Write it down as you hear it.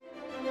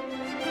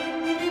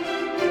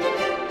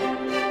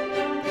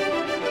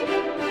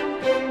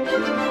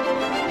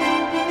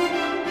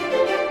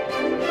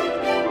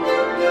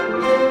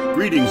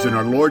Greetings in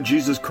our Lord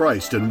Jesus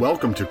Christ, and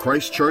welcome to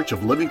Christ Church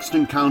of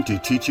Livingston County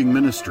Teaching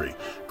Ministry.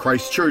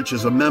 Christ Church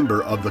is a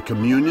member of the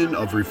Communion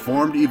of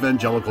Reformed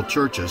Evangelical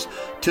Churches,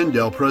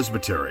 Tyndale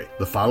Presbytery.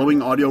 The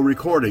following audio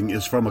recording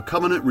is from a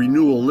covenant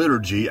renewal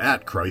liturgy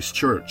at Christ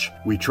Church.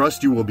 We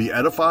trust you will be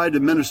edified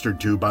and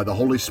ministered to by the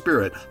Holy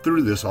Spirit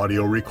through this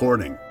audio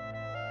recording.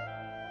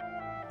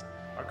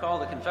 Our call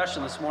to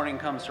confession this morning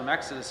comes from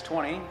Exodus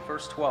 20,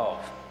 verse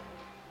 12.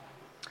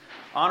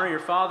 Honor your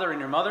father and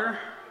your mother,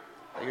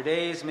 that your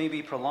days may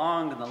be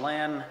prolonged in the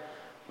land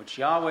which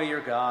Yahweh your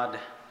God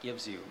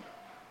gives you.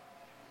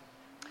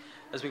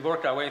 As we've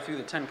worked our way through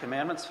the Ten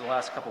Commandments for the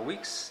last couple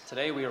weeks,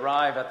 today we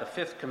arrive at the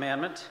fifth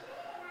commandment,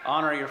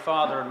 honor your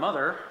father and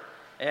mother,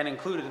 and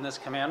included in this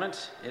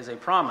commandment is a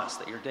promise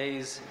that your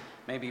days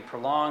may be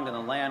prolonged in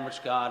the land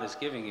which God is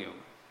giving you.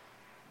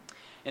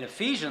 In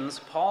Ephesians,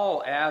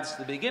 Paul adds to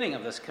the beginning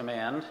of this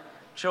command,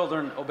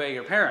 children, obey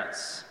your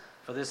parents,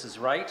 for this is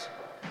right,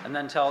 and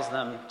then tells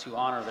them to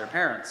honor their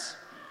parents.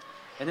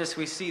 In this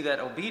we see that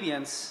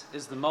obedience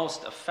is the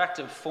most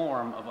effective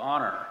form of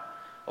honor.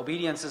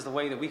 Obedience is the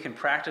way that we can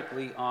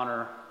practically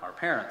honor our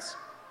parents.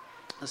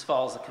 This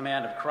follows the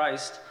command of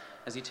Christ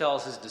as he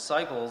tells his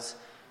disciples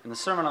in the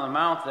Sermon on the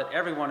Mount that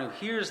everyone who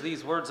hears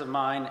these words of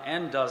mine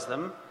and does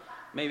them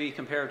may be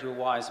compared to a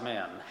wise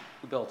man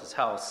who built his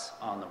house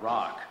on the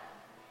rock.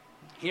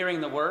 Hearing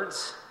the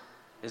words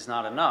is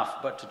not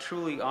enough, but to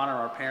truly honor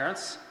our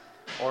parents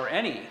or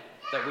any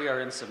that we are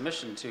in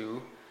submission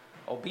to,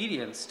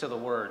 obedience to the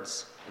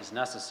words is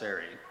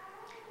necessary.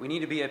 We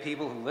need to be a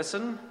people who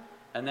listen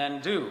and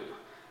then do.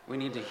 We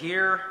need to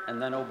hear and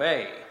then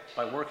obey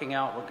by working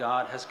out what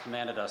God has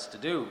commanded us to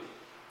do.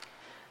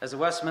 As the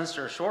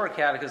Westminster Shorter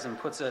Catechism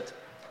puts it,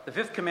 the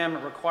fifth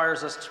commandment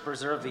requires us to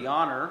preserve the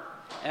honor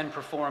and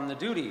perform the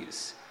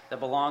duties that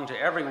belong to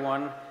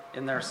everyone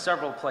in their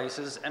several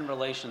places and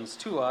relations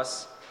to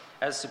us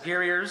as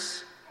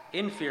superiors,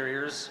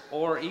 inferiors,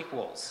 or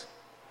equals.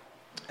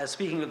 As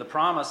speaking of the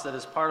promise that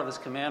is part of this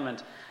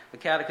commandment, the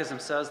Catechism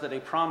says that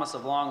a promise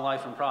of long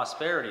life and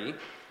prosperity,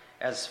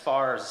 as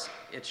far as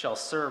it shall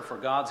serve for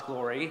God's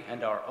glory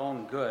and our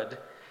own good,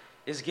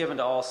 is given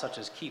to all such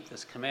as keep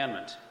this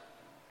commandment.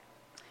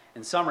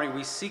 In summary,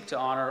 we seek to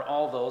honor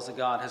all those that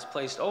God has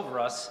placed over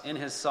us in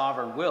his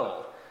sovereign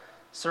will,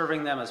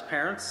 serving them as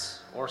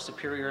parents or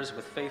superiors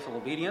with faithful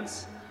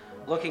obedience,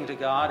 looking to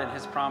God and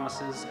his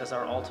promises as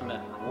our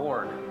ultimate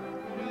reward.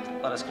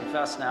 Let us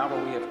confess now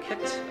where we have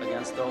kicked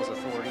against those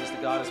authorities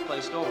that God has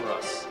placed over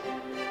us,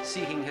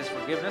 seeking his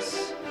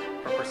forgiveness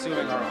for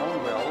pursuing our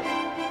own will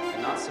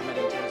and not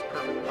submitting to his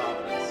perfect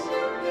providence.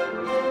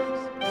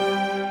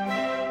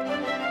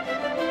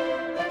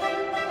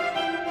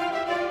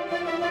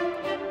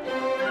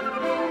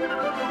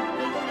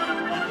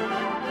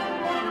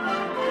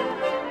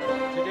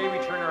 Today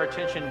we turn our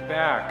attention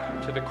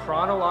back to the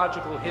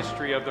chronological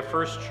history of the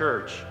first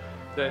church,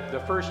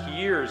 the first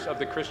years of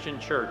the Christian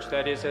church,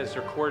 that is, as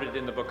recorded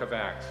in the book of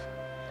Acts.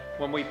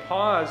 When we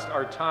paused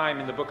our time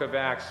in the book of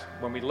Acts,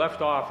 when we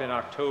left off in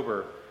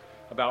October,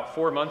 about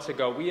 4 months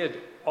ago, we had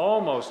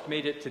almost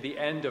made it to the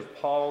end of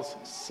Paul's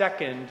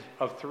second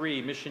of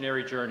 3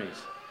 missionary journeys.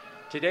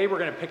 Today we're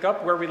going to pick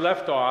up where we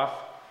left off,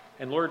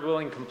 and Lord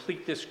willing,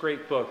 complete this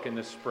great book in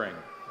the spring.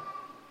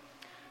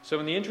 So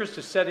in the interest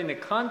of setting the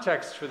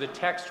context for the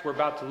text we're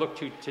about to look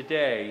to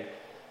today,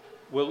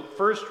 we'll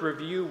first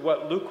review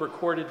what Luke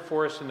recorded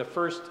for us in the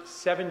first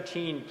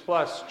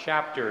 17-plus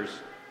chapters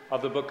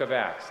of the book of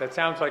Acts. That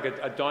sounds like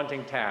a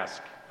daunting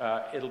task.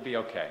 It'll be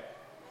okay.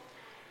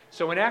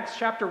 So in Acts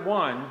chapter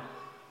 1,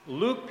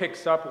 Luke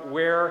picks up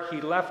where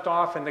he left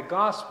off in the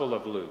Gospel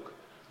of Luke.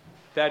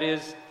 That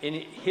is, in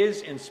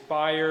his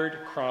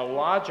inspired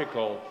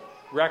chronological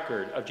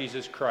record of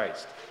Jesus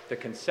Christ. The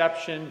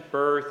conception,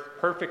 birth,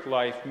 perfect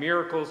life,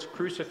 miracles,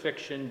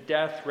 crucifixion,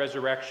 death,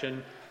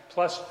 resurrection,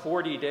 plus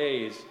 40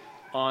 days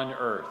on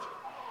earth.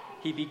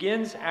 He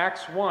begins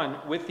Acts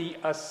 1 with the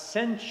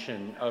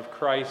ascension of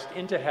Christ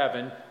into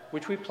heaven,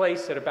 which we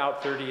place at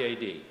about 30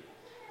 AD.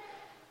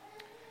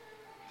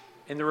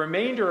 In the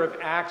remainder of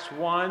Acts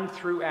 1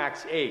 through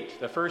Acts 8,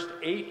 the first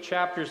 8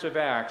 chapters of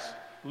Acts,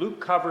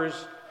 Luke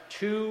covers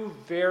 2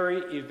 very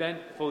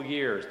eventful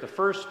years, the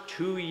first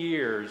 2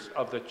 years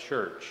of the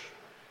church,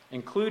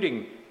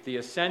 including the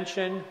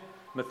ascension,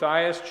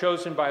 Matthias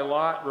chosen by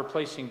Lot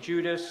replacing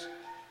Judas,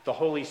 the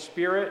Holy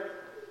Spirit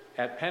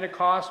at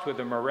Pentecost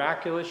with a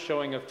miraculous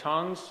showing of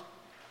tongues.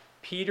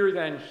 Peter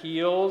then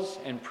heals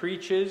and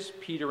preaches.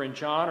 Peter and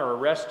John are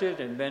arrested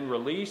and then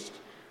released.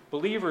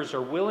 Believers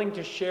are willing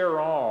to share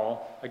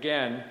all,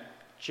 again,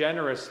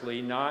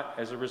 generously, not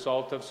as a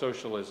result of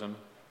socialism.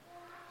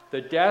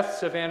 The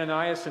deaths of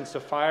Ananias and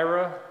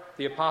Sapphira,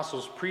 the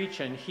apostles preach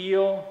and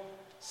heal.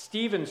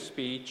 Stephen's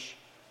speech,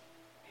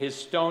 his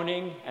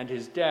stoning and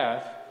his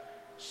death.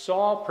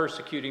 Saul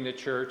persecuting the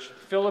church.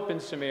 Philip in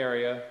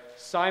Samaria.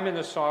 Simon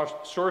the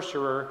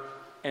sorcerer,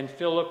 and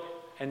Philip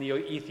and the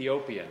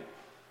Ethiopian.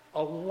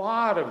 A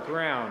lot of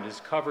ground is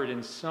covered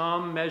in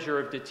some measure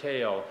of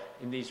detail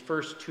in these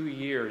first 2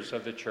 years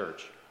of the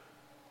church.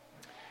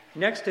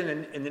 Next,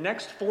 in the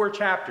next 4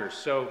 chapters,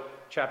 so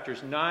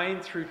chapters 9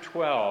 through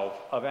 12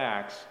 of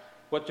Acts,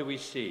 what do we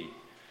see?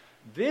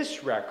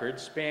 This record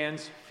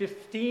spans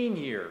 15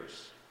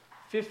 years.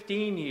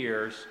 15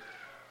 years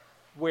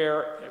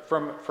where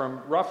from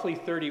roughly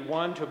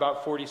 31 to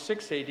about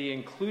 46 AD,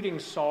 including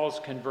Saul's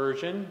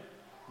conversion,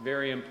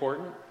 very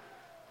important,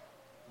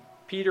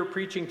 Peter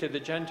preaching to the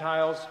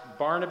Gentiles,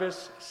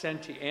 Barnabas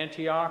sent to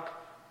Antioch,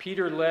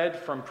 Peter led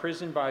from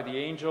prison by the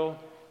angel,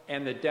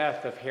 and the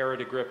death of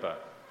Herod Agrippa.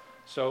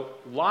 So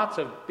lots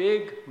of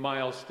big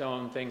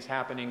milestone things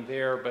happening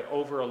there, but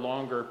over a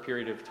longer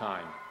period of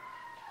time.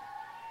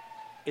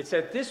 It's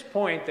at this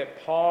point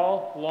that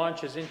Paul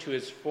launches into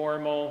his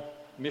formal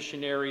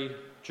missionary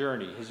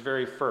journey, his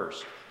very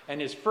first.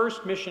 And his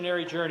first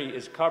missionary journey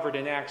is covered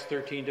in Acts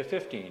 13 to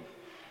 15.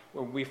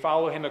 Where we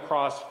follow him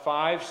across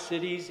 5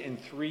 cities in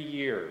 3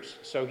 years.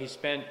 So he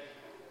spent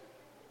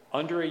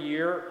under a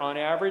year on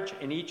average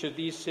in each of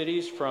these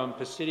cities, from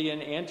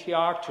Pisidian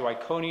Antioch to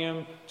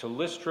Iconium to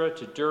Lystra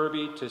to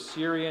Derbe to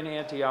Syrian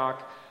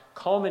Antioch,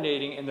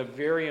 culminating in the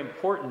very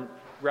important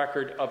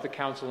record of the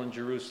council in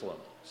Jerusalem.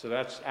 So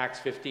that's Acts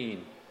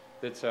 15.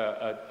 That's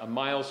a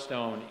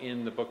milestone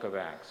in the book of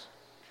Acts.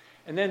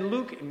 And then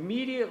Luke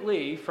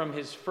immediately from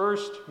his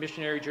first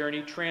missionary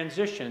journey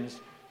transitions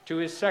to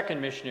his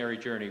second missionary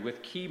journey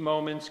with key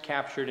moments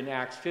captured in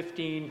Acts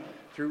 15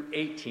 through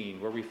 18,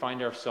 where we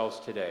find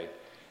ourselves today.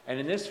 And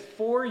in this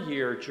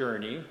 4-year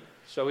journey,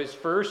 so his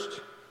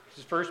first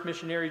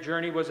missionary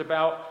journey was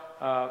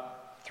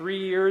about 3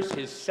 years,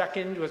 his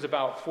second was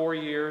about 4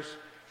 years.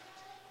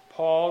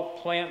 Paul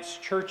plants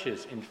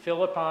churches in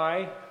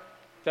Philippi,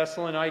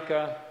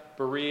 Thessalonica,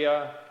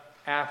 Berea,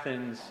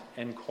 Athens,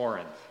 and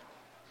Corinth.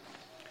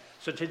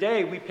 So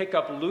today we pick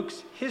up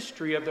Luke's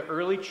history of the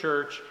early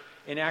church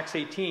in Acts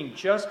 18,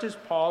 just as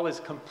Paul is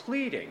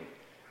completing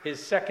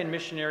his second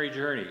missionary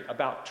journey,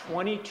 about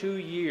 22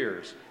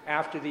 years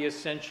after the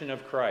ascension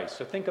of Christ.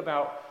 So think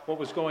about what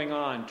was going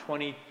on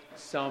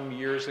 20-some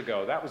years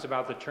ago. That was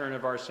about the turn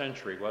of our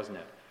century, wasn't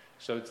it?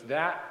 So it's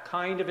that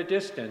kind of a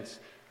distance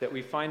that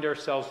we find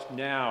ourselves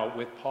now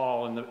with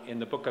Paul in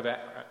the book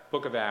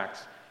of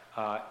Acts,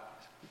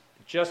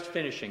 just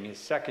finishing his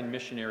second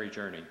missionary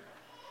journey.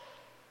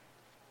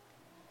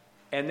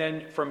 And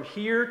then from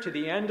here to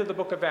the end of the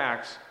book of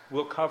Acts,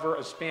 we'll cover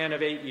a span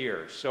of 8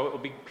 years. So it will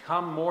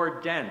become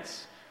more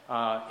dense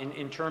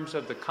in terms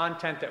of the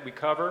content that we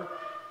cover,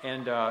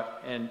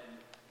 and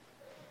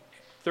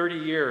 30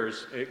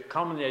 years,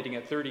 culminating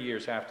at 30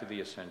 years after the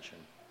ascension.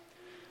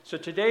 So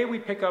today we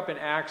pick up in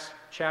Acts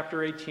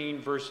chapter 18,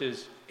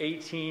 verses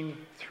 18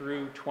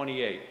 through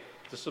 28.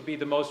 This will be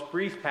the most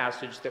brief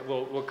passage that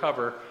we'll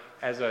cover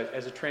as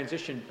a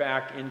transition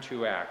back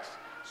into Acts.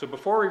 So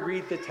before we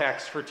read the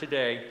text for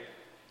today,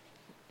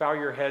 bow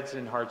your heads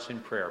and hearts in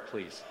prayer,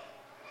 please.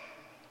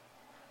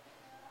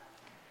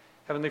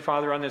 Heavenly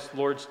Father, on this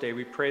Lord's Day,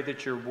 we pray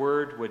that your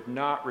word would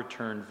not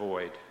return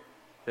void,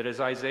 that as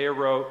Isaiah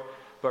wrote,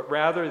 but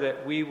rather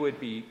that we would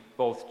be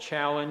both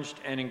challenged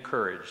and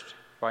encouraged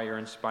by your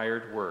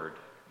inspired word.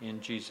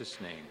 In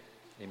Jesus' name,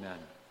 amen.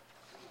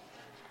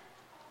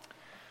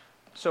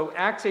 So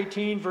Acts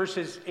 18,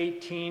 verses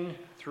 18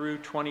 through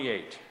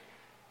 28.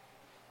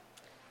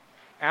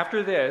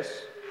 After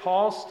this,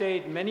 Paul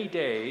stayed many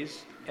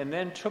days and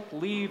then took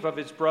leave of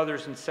his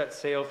brothers and set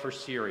sail for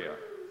Syria,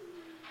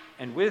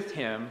 and with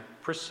him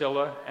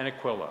Priscilla and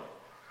Aquila.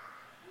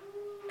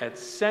 At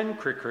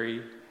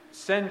Cenchreae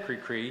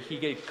he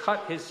had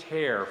cut his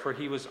hair, for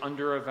he was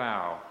under a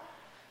vow.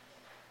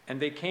 And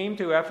they came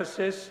to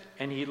Ephesus,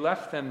 and he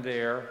left them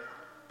there,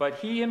 but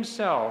he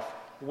himself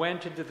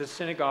went into the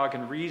synagogue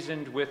and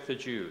reasoned with the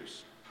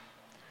Jews.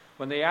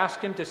 When they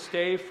asked him to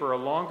stay for a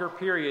longer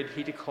period,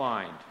 he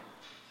declined.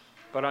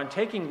 But on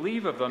taking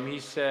leave of them, he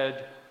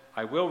said,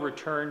 I will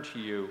return to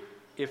you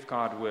if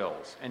God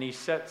wills. And he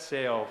set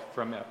sail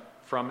from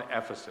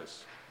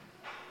Ephesus.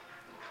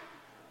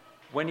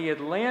 When he had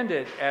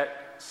landed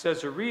at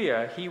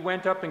Caesarea, he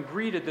went up and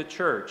greeted the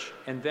church,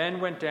 and then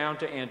went down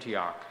to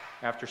Antioch.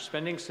 After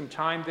spending some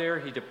time there,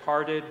 he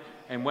departed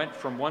and went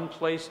from one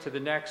place to the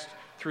next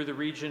through the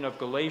region of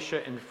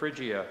Galatia and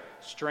Phrygia,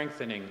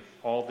 strengthening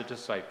all the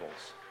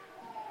disciples.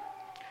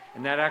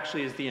 And that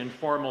actually is the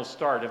informal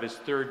start of his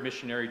third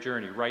missionary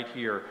journey, right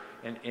here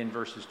in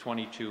verses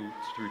 22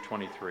 through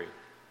 23.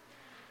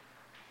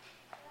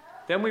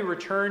 Then we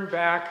return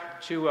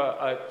back to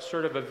a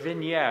sort of a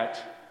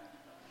vignette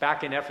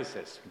back in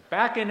Ephesus.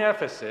 Back in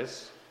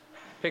Ephesus,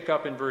 pick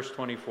up in verse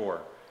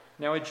 24.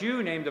 Now a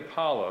Jew named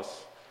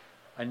Apollos,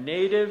 a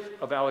native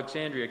of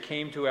Alexandria,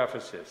 came to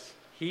Ephesus.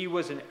 He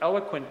was an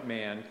eloquent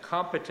man,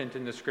 competent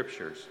in the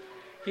scriptures.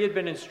 He had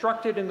been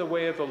instructed in the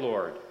way of the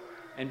Lord,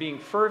 and being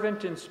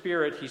fervent in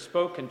spirit, he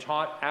spoke and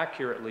taught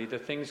accurately the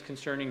things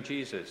concerning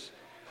Jesus,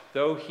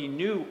 though he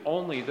knew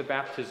only the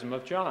baptism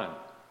of John.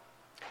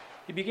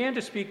 He began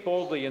to speak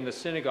boldly in the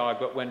synagogue,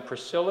 but when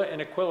Priscilla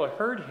and Aquila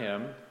heard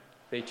him,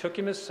 they took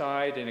him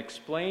aside and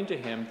explained to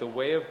him the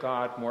way of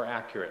God more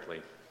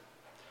accurately.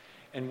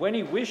 And when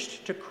he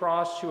wished to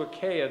cross to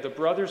Achaia, the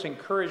brothers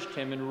encouraged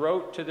him and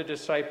wrote to the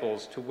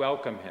disciples to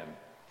welcome him.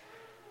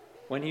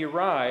 When he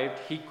arrived,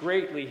 he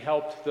greatly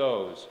helped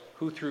those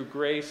who through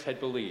grace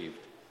had believed,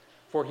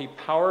 for he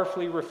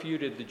powerfully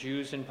refuted the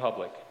Jews in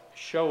public,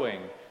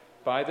 showing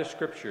by the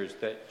scriptures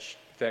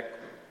that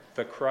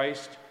the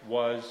Christ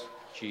was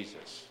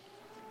Jesus.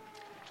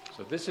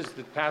 So this is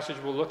the passage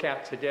we'll look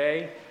at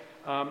today.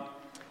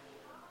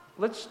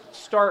 Let's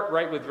start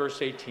right with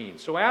verse 18.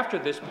 So after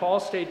this,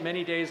 Paul stayed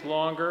many days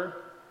longer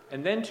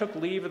and then took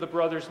leave of the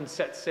brothers and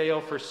set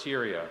sail for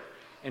Syria,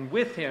 and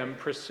with him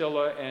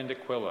Priscilla and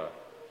Aquila.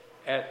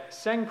 At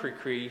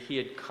Cenchreae he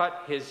had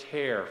cut his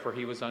hair, for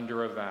he was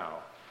under a vow.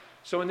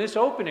 So in this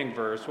opening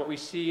verse, what we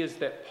see is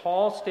that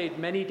Paul stayed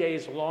many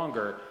days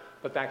longer,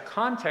 but that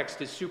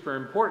context is super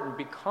important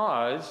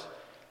because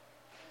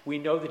we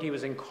know that he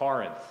was in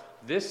Corinth.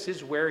 This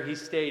is where he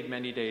stayed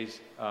many days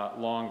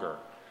longer.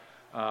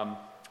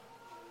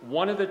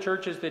 One of the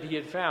churches that he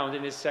had found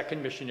in his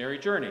second missionary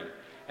journey.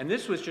 And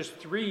this was just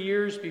 3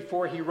 years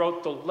before he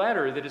wrote the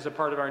letter that is a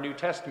part of our New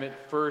Testament,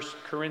 1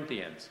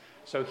 Corinthians.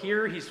 So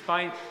here he's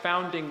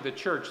founding the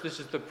church. This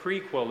is the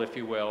prequel, if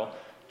you will,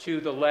 to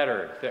the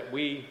letter that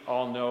we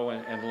all know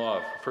and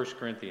love, 1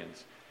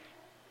 Corinthians,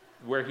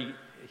 where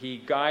he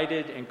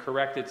guided and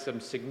corrected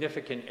some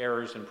significant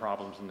errors and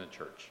problems in the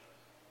church.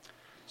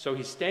 So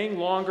he's staying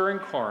longer in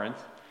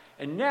Corinth.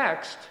 And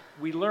next,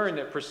 we learn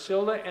that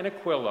Priscilla and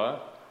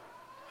Aquila,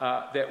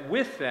 that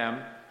with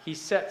them, he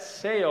set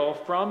sail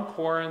from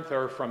Corinth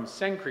or from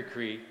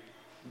Cenchreae.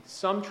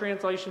 Some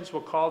translations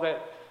will call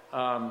that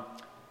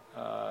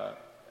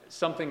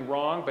something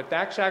wrong, but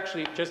that's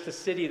actually just a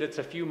city that's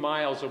a few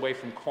miles away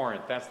from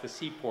Corinth. That's the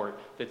seaport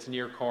that's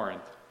near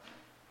Corinth.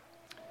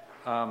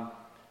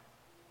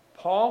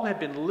 Paul had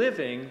been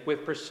living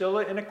with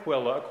Priscilla and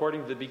Aquila,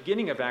 according to the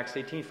beginning of Acts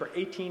 18, for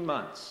 18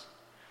 months.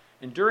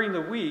 And during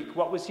the week,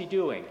 what was he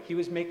doing? He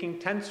was making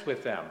tents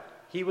with them.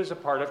 He was a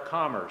part of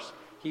commerce.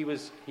 He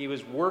was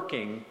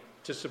working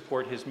to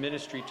support his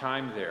ministry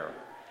time there.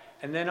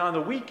 And then on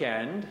the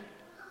weekend,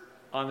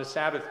 on the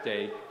Sabbath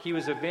day, he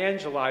was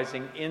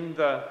evangelizing in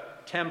the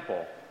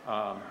temple,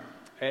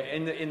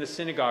 in the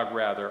synagogue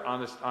rather,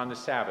 on the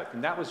Sabbath.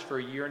 And that was for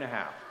a year and a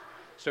half.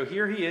 So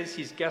here he is,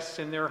 he's guests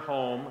in their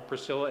home,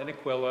 Priscilla and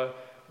Aquila,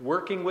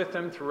 working with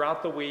them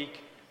throughout the week,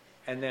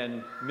 and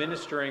then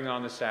ministering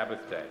on the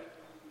Sabbath day.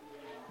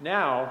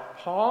 Now,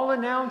 Paul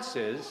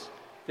announces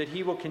that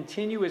he will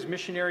continue his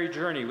missionary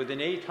journey with an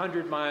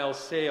 800-mile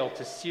sail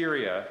to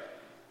Syria,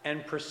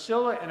 and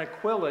Priscilla and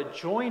Aquila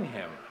join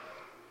him.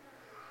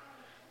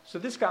 So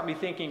this got me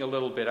thinking a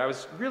little bit. I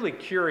was really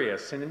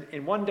curious, and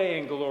in One Day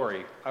in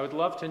Glory, I would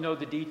love to know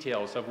the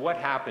details of what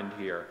happened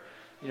here.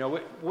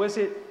 Was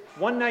it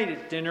one night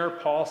at dinner,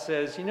 Paul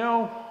says,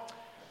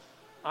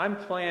 I'm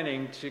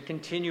planning to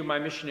continue my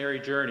missionary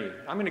journey.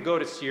 I'm going to go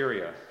to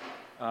Syria.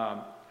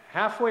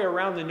 Halfway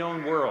around the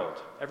known world.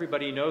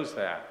 Everybody knows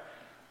that.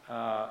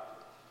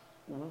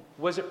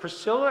 Was it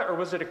Priscilla or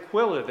was it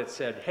Aquila that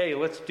said, hey,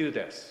 let's do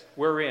this.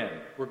 We're in.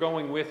 We're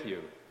going with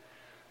you.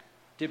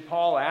 Did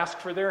Paul ask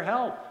for their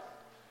help?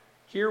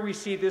 Here we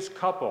see this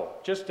couple,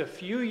 just a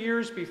few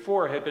years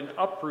before, had been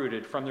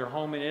uprooted from their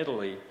home in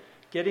Italy,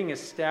 getting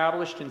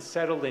established and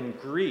settled in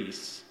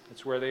Greece.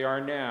 That's where they are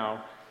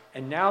now.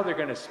 And now they're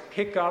going to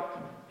pick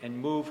up and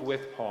move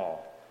with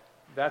Paul.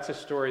 That's a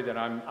story that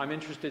I'm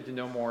interested to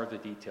know more of the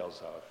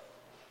details of.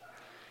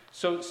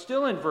 So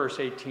still in verse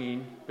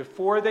 18,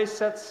 before they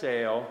set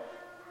sail,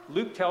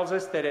 Luke tells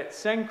us that at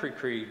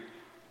Cenchreae,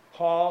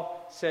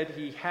 Paul said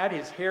he had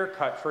his hair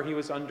cut for he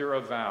was under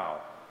a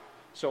vow.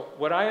 So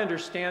what I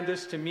understand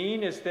this to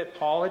mean is that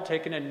Paul had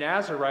taken a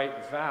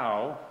Nazirite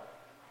vow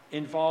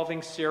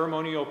involving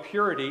ceremonial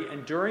purity,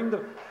 and during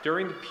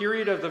the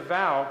period of the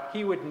vow,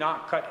 he would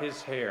not cut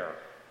his hair.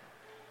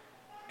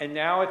 And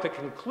now at the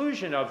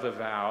conclusion of the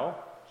vow,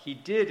 he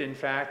did in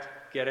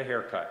fact get a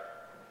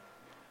haircut.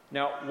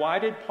 Now, why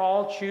did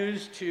Paul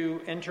choose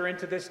to enter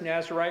into this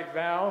Nazirite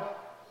vow?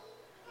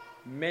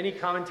 Many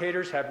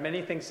commentators have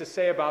many things to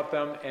say about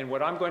them, and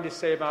what I'm going to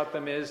say about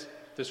them is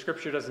the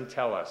scripture doesn't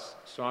tell us,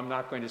 so I'm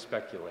not going to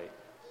speculate.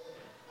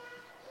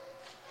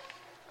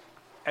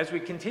 As we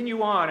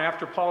continue on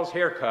after Paul's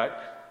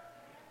haircut,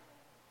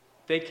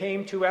 they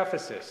came to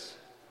Ephesus,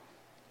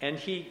 and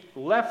he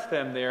left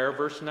them there,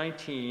 verse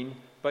 19,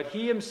 but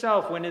he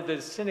himself went into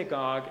the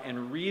synagogue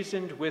and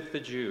reasoned with the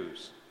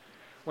Jews.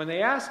 When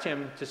they asked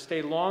him to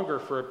stay longer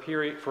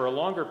for a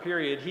longer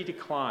period, he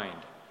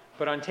declined.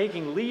 But on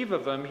taking leave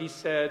of them, he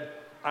said,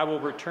 I will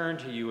return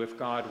to you if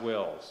God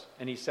wills.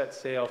 And he set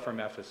sail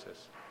from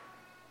Ephesus.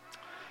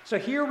 So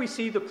here we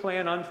see the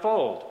plan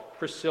unfold.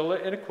 Priscilla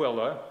and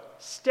Aquila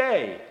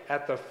stay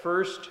at the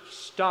first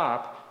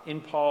stop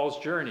in Paul's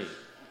journey.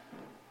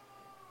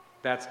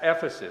 That's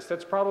Ephesus.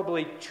 That's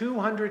probably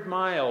 200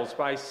 miles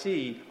by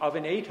sea of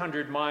an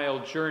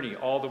 800-mile journey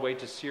all the way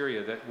to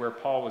Syria, where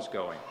Paul was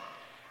going.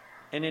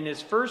 And in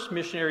his first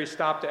missionary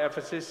stop to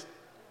Ephesus,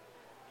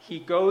 he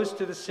goes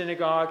to the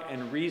synagogue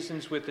and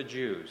reasons with the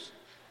Jews.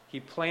 He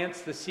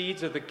plants the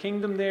seeds of the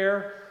kingdom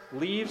there,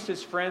 leaves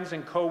his friends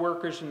and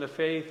co-workers in the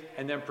faith,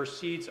 and then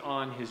proceeds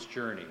on his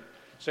journey.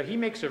 So he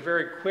makes a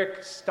very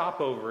quick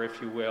stopover,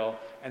 if you will,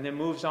 and then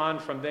moves on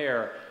from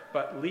there,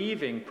 but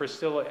leaving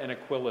Priscilla and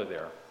Aquila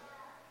there.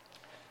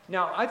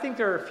 Now, I think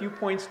there are a few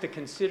points to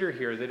consider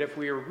here that if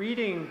we are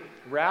reading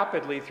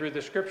rapidly through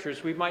the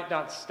scriptures, we might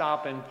not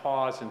stop and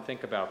pause and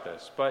think about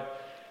this.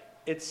 But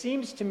it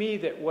seems to me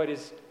that what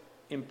is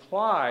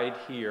implied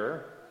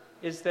here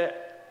is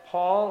that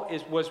Paul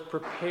was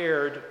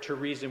prepared to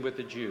reason with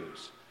the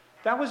Jews.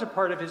 That was a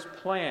part of his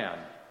plan.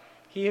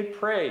 He had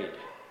prayed.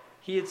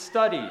 He had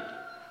studied.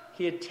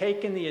 He had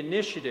taken the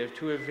initiative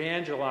to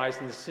evangelize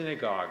in the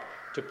synagogue,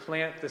 to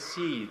plant the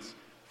seeds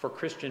for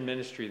Christian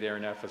ministry there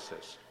in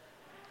Ephesus.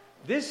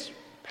 This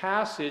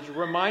passage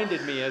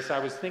reminded me, as I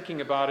was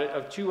thinking about it,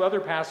 of two other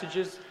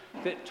passages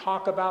that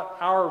talk about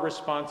our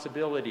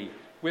responsibility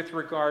with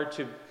regard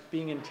to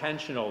being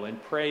intentional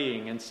and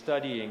praying and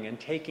studying and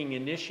taking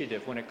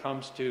initiative when it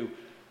comes to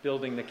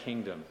building the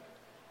kingdom.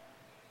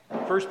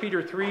 1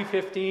 Peter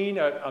 3:15,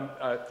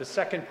 the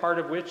second part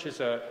of which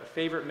is a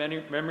favorite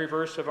memory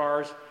verse of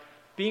ours,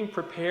 being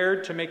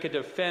prepared to make a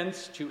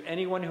defense to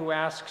anyone who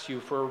asks you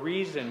for a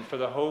reason for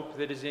the hope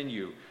that is in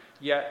you,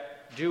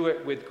 yet do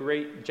it with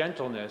great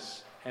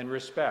gentleness and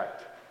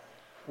respect.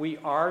 We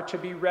are to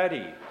be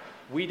ready.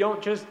 We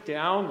don't just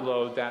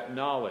download that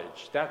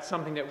knowledge. That's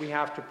something that we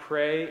have to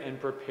pray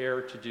and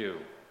prepare to do.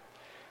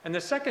 And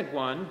the second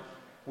one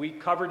we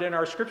covered in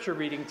our scripture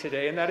reading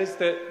today, and that is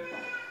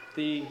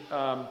the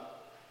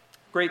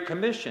Great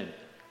Commission.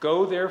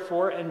 Go,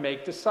 therefore, and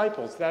make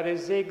disciples. That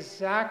is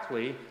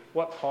exactly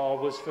what Paul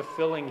was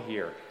fulfilling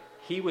here.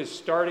 He was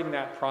starting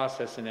that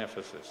process in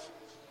Ephesus.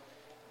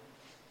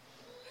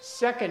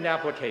 Second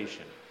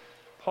application.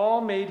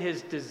 Paul made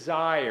his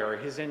desire,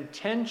 his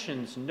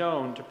intentions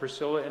known to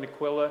Priscilla and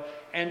Aquila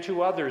and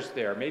to others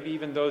there, maybe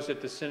even those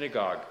at the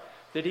synagogue,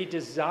 that he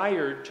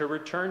desired to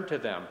return to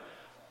them.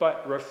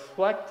 But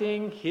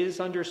reflecting his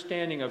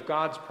understanding of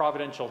God's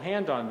providential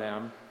hand on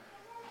them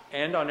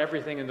and on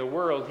everything in the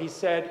world, he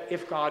said,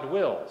 if God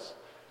wills.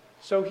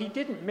 So he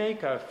didn't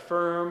make a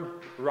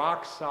firm,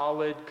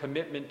 rock-solid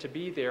commitment to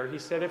be there. He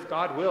said, if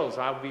God wills,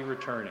 I'll be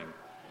returning.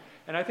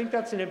 And I think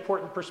that's an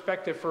important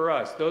perspective for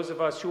us, those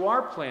of us who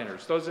are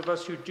planners, those of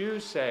us who do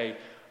say,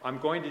 I'm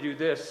going to do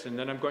this, and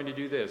then I'm going to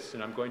do this,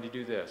 and I'm going to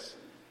do this.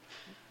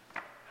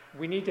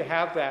 We need to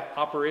have that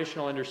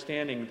operational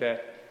understanding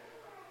that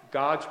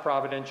God's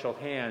providential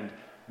hand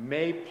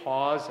may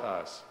pause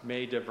us,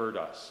 may divert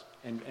us.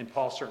 And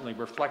Paul certainly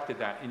reflected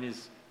that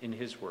in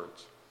his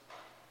words.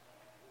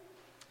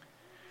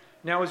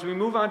 Now, as we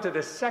move on to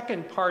the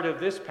second part of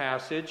this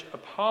passage,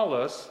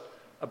 Apollos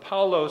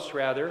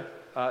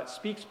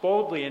speaks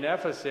boldly in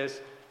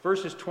Ephesus,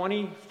 verses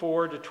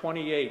 24 to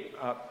 28.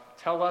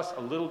 Tell us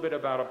a little bit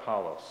about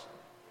Apollos.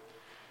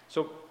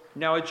 So,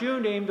 now a Jew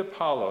named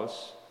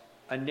Apollos,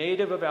 a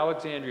native of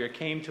Alexandria,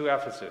 came to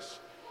Ephesus.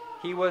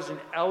 He was an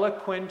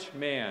eloquent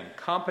man,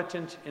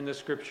 competent in the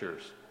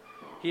scriptures.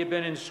 He had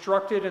been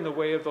instructed in the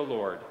way of the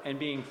Lord, and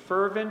being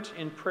fervent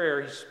in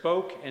prayer, he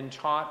spoke and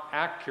taught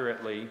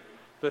accurately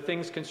the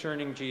things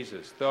concerning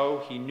Jesus,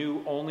 though he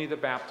knew only the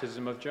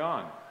baptism of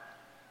John.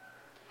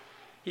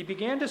 He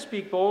began to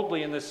speak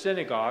boldly in the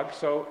synagogue,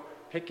 so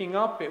picking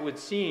up, it would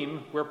seem,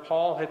 where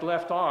Paul had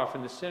left off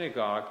in the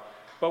synagogue.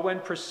 But when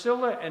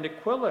Priscilla and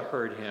Aquila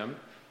heard him,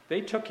 they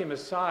took him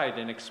aside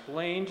and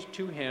explained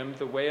to him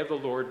the way of the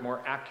Lord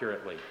more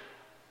accurately.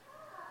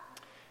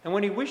 And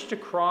when he wished to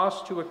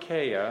cross to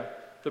Achaia,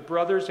 the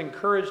brothers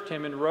encouraged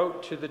him and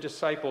wrote to the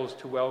disciples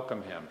to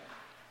welcome him.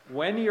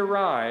 When he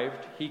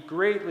arrived, he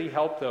greatly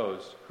helped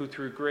those who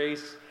through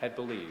grace had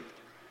believed.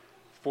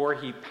 For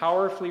he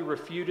powerfully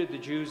refuted the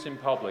Jews in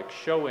public,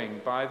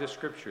 showing by the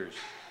scriptures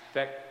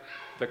that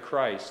the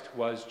Christ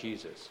was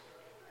Jesus.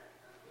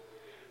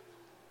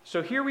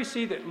 So here we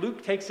see that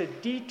Luke takes a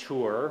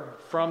detour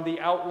from the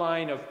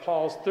outline of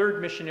Paul's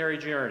third missionary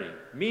journey.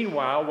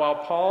 Meanwhile, while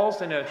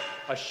Paul's in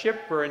a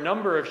ship or a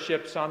number of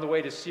ships on the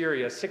way to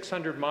Syria, a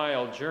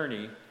 600-mile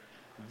journey,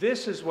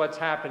 this is what's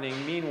happening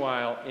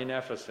meanwhile in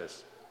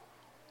Ephesus.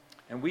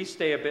 And we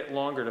stay a bit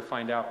longer to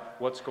find out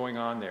what's going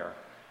on there.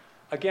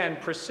 Again,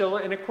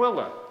 Priscilla and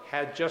Aquila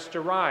had just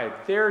arrived.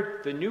 They're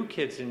the new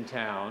kids in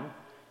town.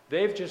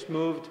 They've just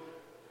moved.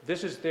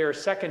 This is their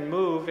second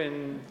move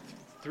in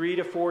 3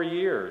 to 4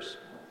 years.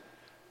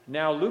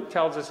 Now, Luke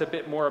tells us a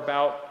bit more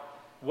about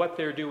what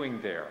they're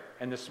doing there,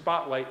 and the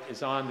spotlight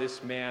is on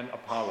this man,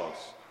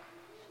 Apollos.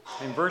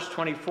 In verse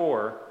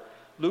 24,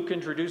 Luke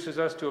introduces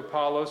us to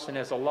Apollos and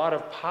has a lot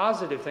of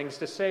positive things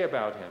to say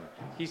about him.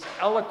 He's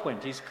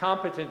eloquent, he's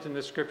competent in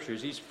the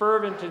scriptures, he's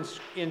fervent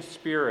in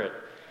spirit,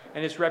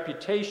 and his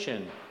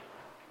reputation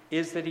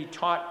is that he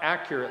taught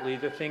accurately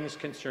the things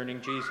concerning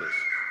Jesus.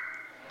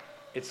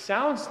 It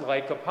sounds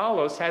like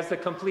Apollos has the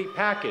complete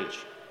package.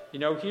 You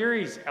know, here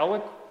he's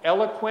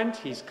eloquent,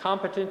 he's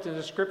competent in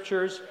the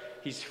scriptures,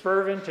 he's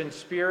fervent in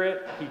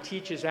spirit, he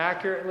teaches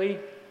accurately.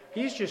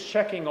 He's just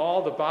checking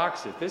all the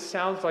boxes. This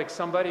sounds like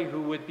somebody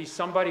who would be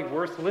somebody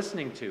worth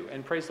listening to,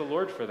 and praise the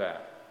Lord for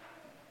that.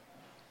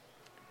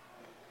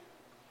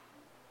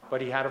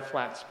 But he had a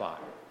flat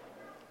spot.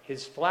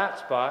 His flat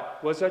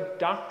spot was a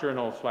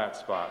doctrinal flat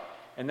spot.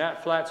 And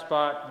that flat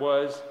spot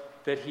was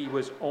that he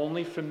was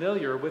only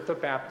familiar with the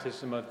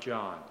baptism of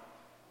John.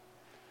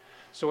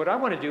 So what I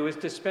want to do is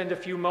to spend a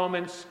few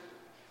moments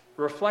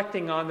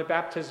reflecting on the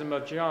baptism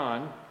of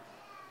John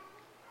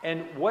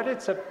and what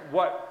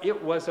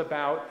it was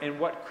about and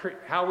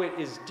how it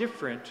is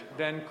different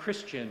than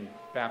Christian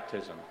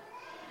baptism.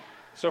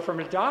 So from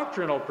a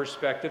doctrinal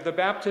perspective, the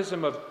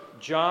baptism of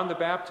John the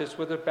Baptist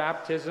was a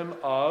baptism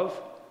of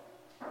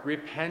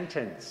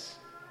repentance.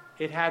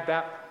 It had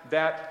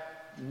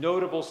that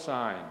notable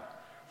sign.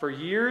 For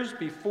years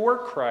before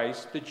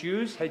Christ, the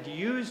Jews had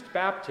used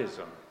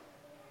baptism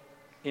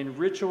in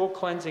ritual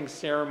cleansing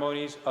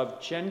ceremonies of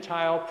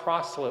Gentile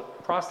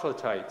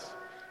proselytes,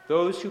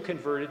 those who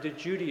converted to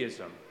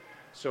Judaism.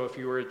 So if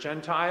you were a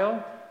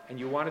Gentile and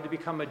you wanted to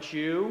become a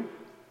Jew,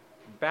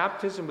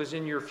 baptism was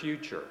in your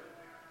future.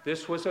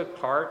 This was a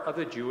part of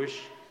the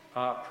Jewish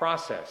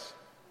process.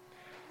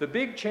 The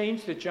big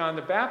change that John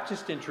the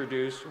Baptist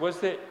introduced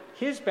was that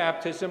his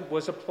baptism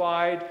was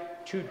applied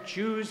to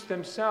Jews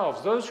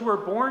themselves, those who were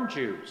born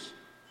Jews.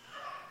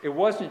 It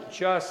wasn't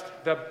just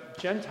the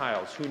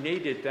Gentiles who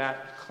needed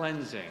that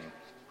cleansing,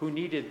 who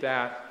needed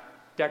that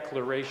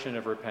declaration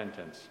of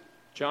repentance.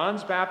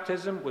 John's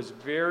baptism was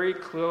very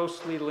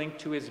closely linked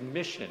to his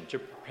mission to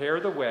prepare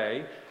the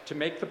way, to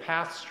make the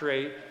path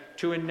straight,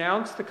 to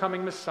announce the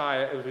coming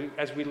Messiah,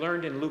 as we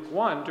learned in Luke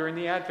 1 during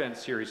the Advent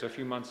series a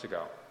few months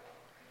ago.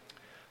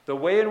 The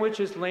way in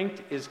which it's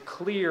linked is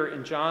clear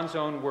in John's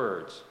own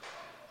words.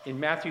 In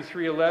Matthew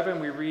 3:11,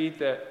 we read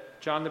that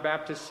John the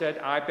Baptist said,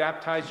 "I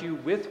baptize you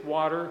with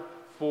water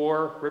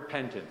for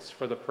repentance,"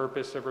 for the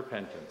purpose of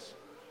repentance.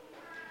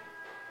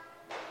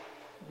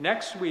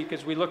 Next week,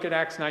 as we look at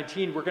Acts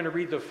 19, we're going to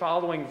read the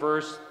following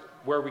verse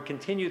where we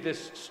continue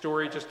this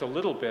story just a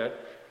little bit.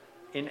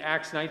 In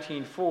Acts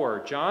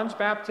 19:4, John's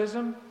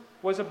baptism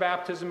was a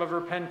baptism of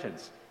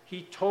repentance.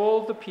 He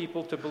told the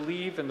people to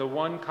believe in the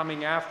one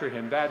coming after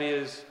him, that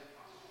is,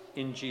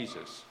 in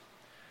Jesus.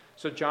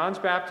 So John's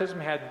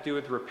baptism had to do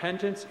with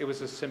repentance. It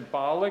was a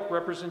symbolic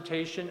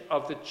representation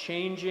of the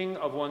changing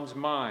of one's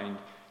mind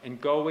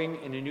and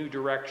going in a new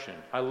direction.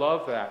 I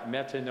love that,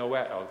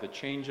 metanoeo, the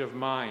change of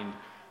mind,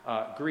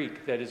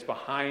 Greek, that is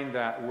behind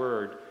that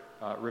word,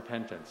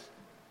 repentance.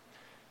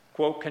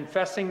 Quote,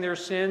 confessing their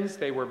sins,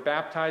 they were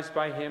baptized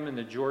by him in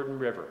the Jordan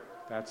River.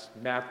 That's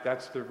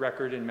the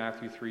record in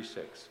Matthew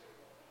 3:6.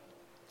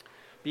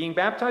 Being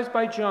baptized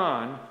by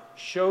John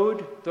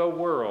showed the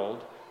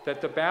world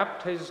that the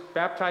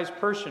baptized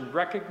person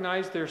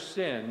recognized their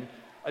sin,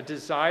 a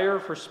desire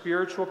for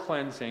spiritual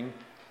cleansing,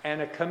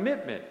 and a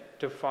commitment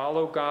to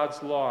follow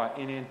God's law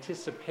in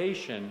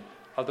anticipation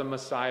of the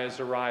Messiah's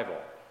arrival.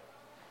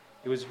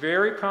 It was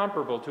very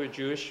comparable to a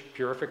Jewish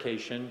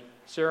purification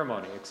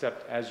ceremony,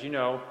 except, as you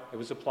know, it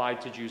was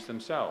applied to Jews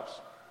themselves.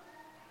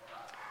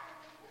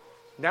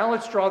 Now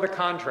let's draw the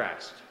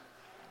contrast.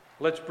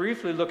 Let's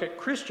briefly look at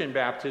Christian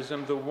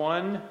baptism, the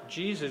one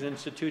Jesus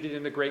instituted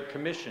in the Great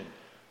Commission.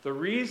 The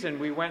reason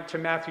we went to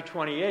Matthew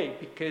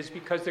 28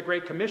 because the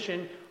Great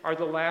Commission are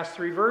the last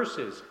three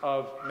verses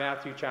of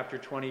Matthew chapter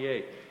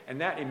 28. And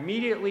that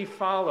immediately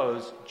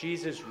follows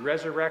Jesus'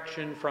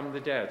 resurrection from the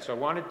dead. So I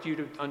wanted you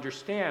to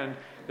understand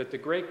that the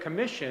Great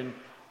Commission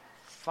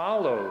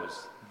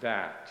follows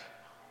that.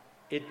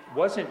 It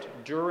wasn't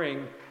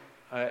during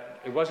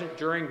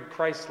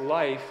Christ's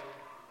life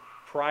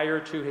prior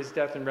to his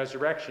death and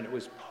resurrection. It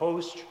was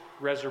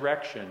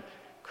post-resurrection.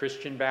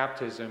 Christian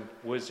baptism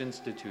was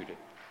instituted.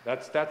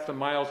 That's the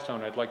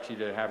milestone I'd like you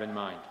to have in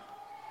mind.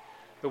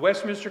 The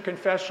Westminster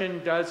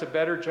Confession does a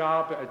better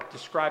job at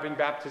describing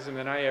baptism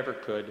than I ever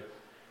could.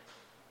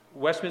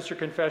 Westminster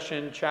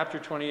Confession, chapter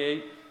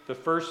 28, the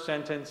first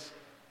sentence,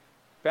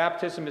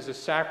 baptism is a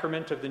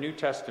sacrament of the New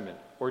Testament,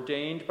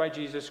 ordained by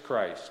Jesus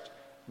Christ,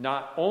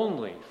 not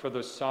only for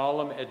the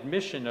solemn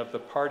admission of the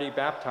party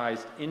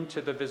baptized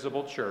into the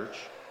visible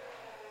church,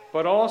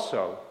 but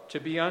also to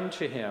be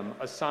unto him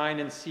a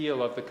sign and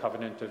seal of the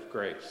covenant of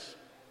grace.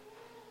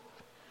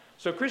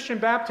 So Christian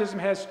baptism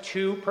has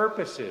two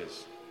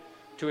purposes: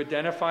 to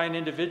identify an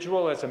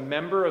individual as a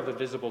member of the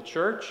visible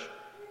church,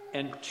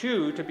 and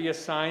two, to be a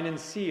sign and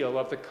seal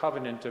of the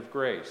covenant of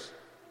grace.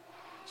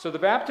 So the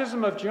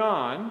baptism of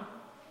John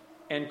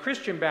and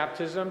Christian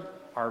baptism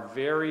are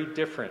very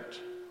different.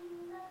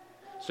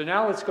 So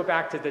now let's go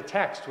back to the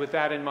text with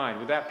that in mind,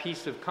 with that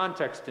piece of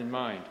context in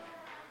mind.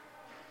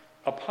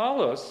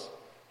 Apollos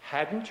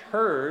hadn't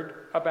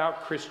heard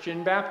about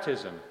Christian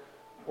baptism,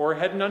 or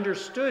hadn't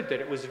understood that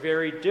it was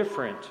very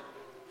different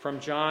from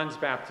John's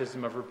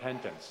baptism of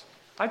repentance.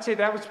 I'd say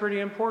that was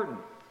pretty important.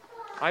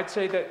 I'd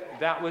say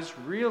that was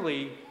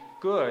really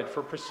good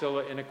for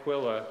Priscilla and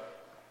Aquila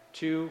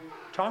to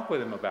talk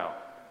with him about.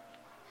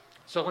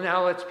 So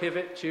now let's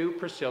pivot to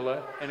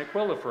Priscilla and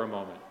Aquila for a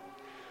moment.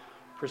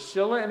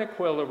 Priscilla and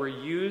Aquila were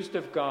used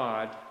of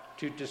God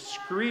to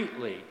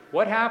discreetly,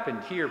 what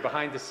happened here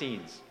behind the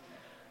scenes?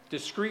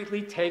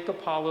 Discreetly take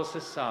Apollos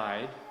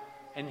aside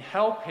and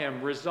help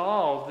him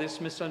resolve this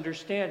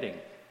misunderstanding.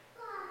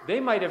 they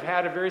might have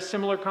had a very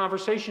similar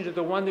conversation to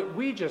the one that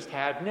we just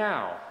had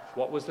now.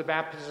 What was the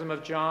baptism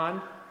of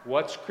John?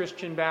 What's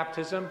Christian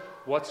baptism?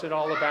 What's it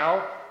all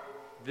about?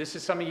 This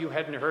is something you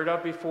hadn't heard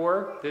of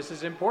before. This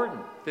is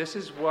important. This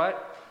is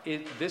what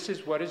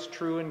is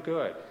true and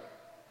good.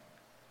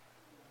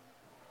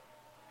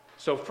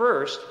 So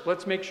first,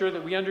 let's make sure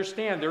that we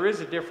understand there is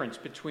a difference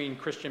between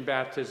Christian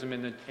baptism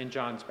and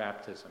John's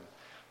baptism.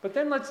 But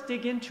then let's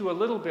dig into a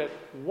little bit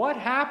what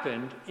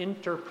happened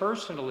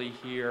interpersonally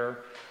here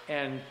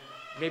and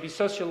maybe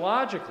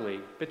sociologically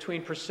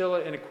between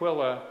Priscilla and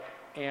Aquila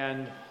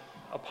and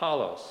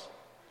Apollos.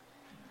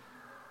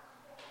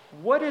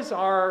 What is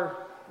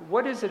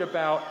it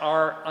about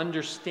our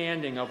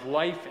understanding of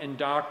life and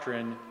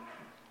doctrine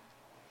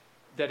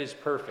that is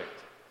perfect?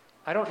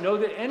 I don't know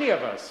that any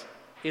of us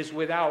is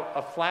without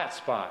a flat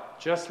spot,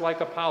 just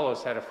like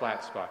Apollos had a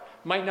flat spot.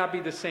 Might not be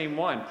the same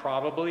one,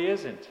 probably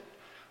isn't.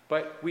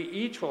 But we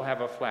each will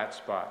have a flat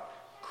spot.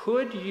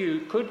 Could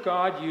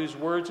God use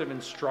words of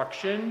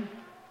instruction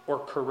or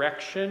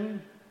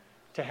correction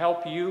to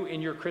help you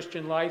in your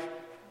Christian life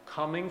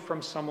coming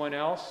from someone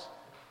else?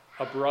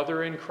 A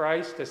brother in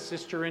Christ, a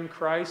sister in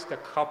Christ, a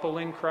couple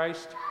in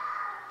Christ?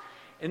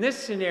 In this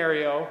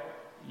scenario,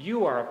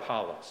 you are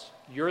Apollos.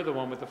 You're the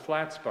one with the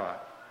flat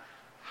spot.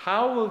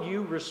 How will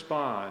you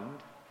respond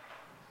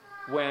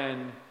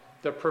when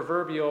the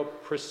proverbial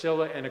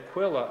Priscilla and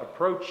Aquila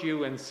approach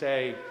you and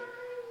say,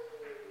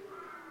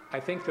 I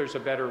think there's a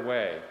better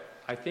way.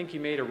 I think you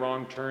made a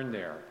wrong turn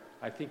there.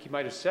 I think you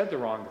might have said the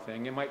wrong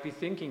thing. You might be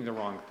thinking the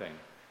wrong thing.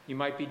 You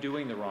might be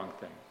doing the wrong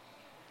thing.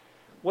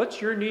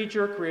 What's your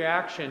knee-jerk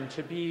reaction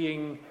to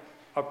being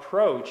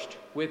approached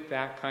with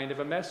that kind of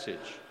a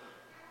message?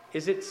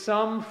 Is it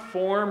some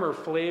form or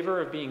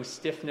flavor of being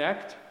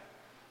stiff-necked?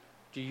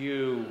 Do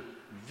you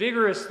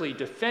vigorously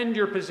defend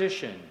your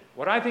position?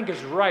 What I think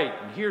is right,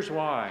 and here's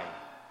why.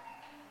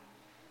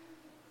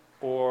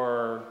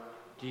 Or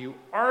do you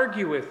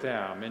argue with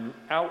them and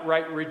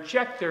outright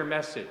reject their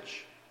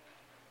message?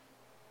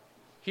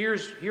 Here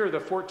are the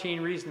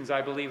 14 reasons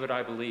I believe what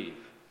I believe.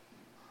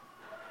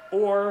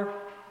 Or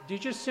do you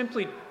just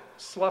simply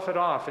slough it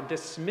off and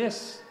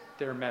dismiss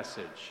their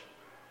message?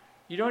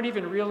 You don't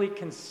even really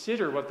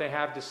consider what they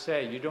have to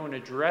say. You don't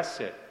address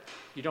it.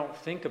 You don't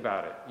think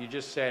about it. You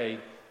just say,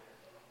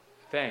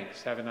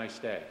 thanks, have a nice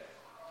day.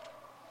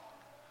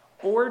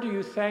 Or do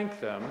you thank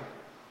them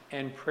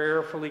and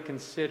prayerfully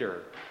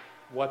consider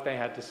what they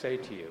had to say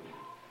to you?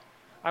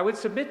 I would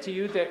submit to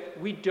you that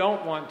we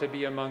don't want to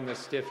be among the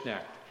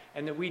stiff-necked,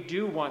 and that we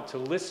do want to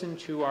listen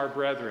to our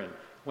brethren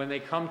when they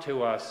come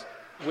to us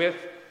with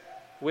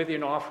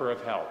an offer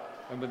of help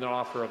and with an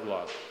offer of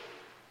love.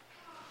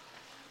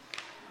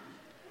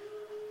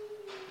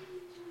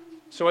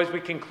 So as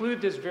we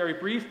conclude this very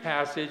brief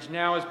passage,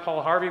 now, as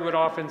Paul Harvey would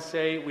often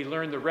say, we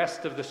learn the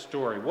rest of the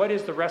story. What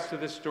is the rest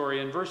of the story?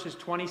 In verses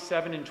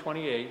 27 and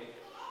 28,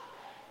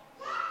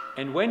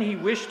 and when he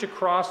wished to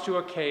cross to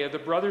Achaia, the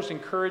brothers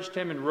encouraged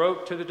him and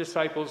wrote to the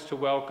disciples to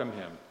welcome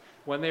him.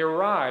 When they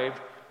arrived,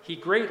 he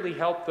greatly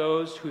helped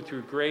those who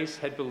through grace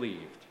had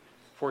believed,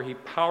 for he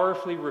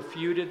powerfully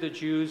refuted the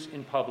Jews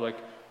in public,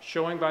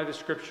 showing by the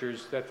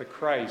scriptures that the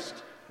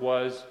Christ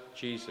was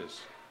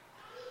Jesus.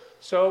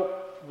 So,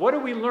 what do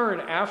we learn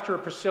after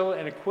Priscilla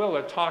and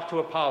Aquila talked to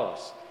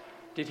Apollos?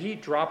 Did he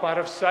drop out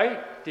of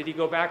sight? Did he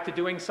go back to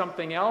doing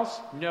something else?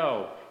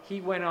 No.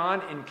 He went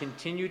on and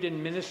continued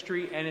in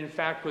ministry, and in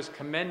fact was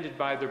commended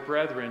by the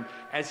brethren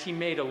as he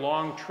made a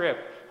long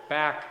trip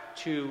back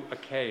to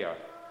Achaia.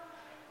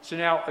 So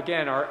now,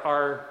 again,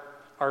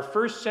 our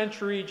first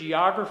century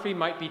geography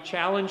might be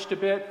challenged a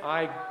bit.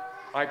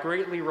 I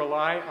greatly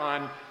rely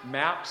on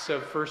maps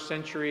of first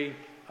century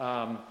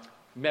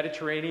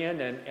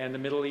Mediterranean and the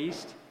Middle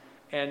East.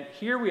 And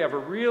here we have a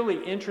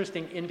really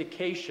interesting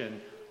indication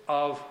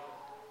of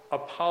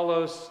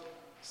Apollos'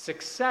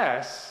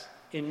 success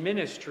in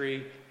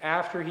ministry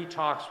after he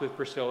talks with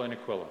Priscilla and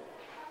Aquila.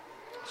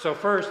 So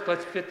first,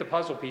 let's fit the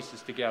puzzle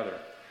pieces together.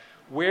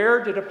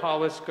 Where did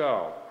Apollos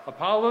go?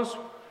 Apollos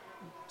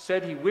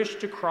said he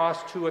wished to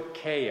cross to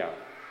Achaia.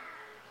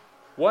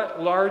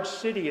 What large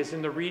city is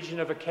in the region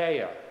of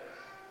Achaia?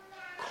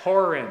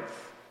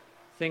 Corinth.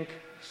 Think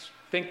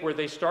where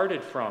they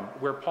started from,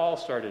 where Paul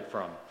started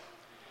from.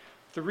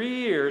 3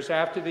 years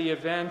after the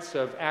events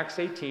of Acts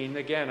 18,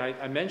 again,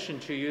 I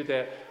mentioned to you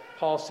that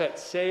Paul set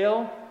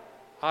sail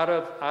out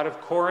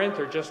of Corinth,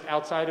 or just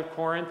outside of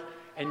Corinth,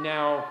 and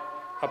now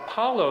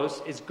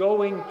Apollos is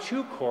going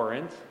to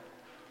Corinth.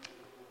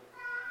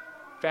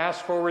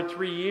 Fast forward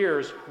 3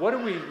 years, what do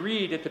we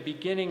read at the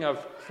beginning of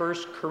 1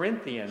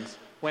 Corinthians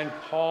when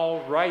Paul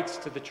writes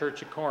to the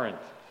church at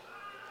Corinth?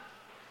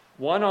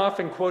 One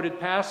often quoted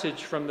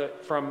passage from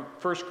 1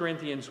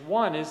 Corinthians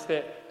 1 is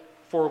that,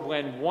 for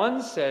when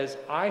one says,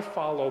 I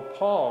follow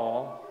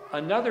Paul,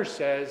 another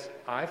says,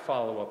 I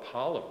follow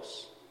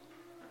Apollos.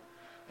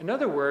 In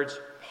other words,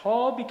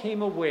 Paul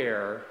became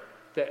aware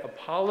that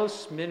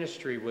Apollos'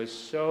 ministry was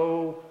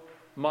so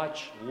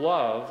much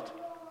loved,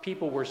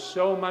 people were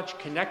so much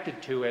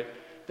connected to it,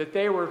 that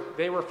they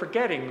were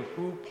forgetting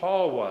who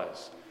Paul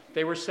was.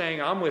 They were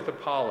saying, I'm with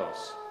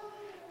Apollos.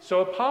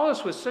 So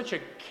Apollos was such a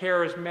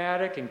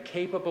charismatic and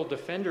capable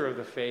defender of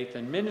the faith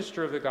and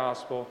minister of the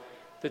gospel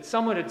that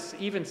someone would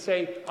even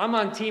say, I'm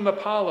on team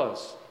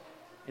Apollos,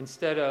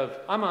 instead of,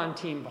 I'm on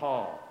team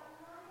Paul.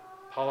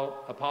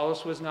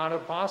 Apollos was not an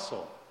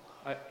apostle,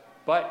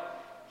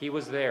 but he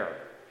was there,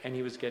 and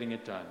he was getting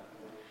it done.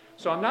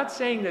 So I'm not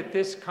saying that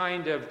this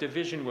kind of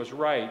division was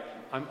right.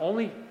 I'm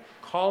only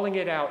calling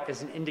it out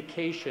as an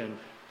indication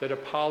that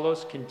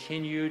Apollos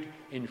continued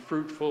in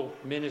fruitful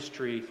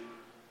ministry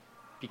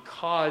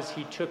because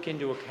he took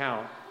into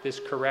account this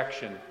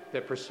correction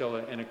that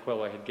Priscilla and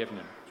Aquila had given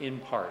him, in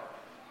part.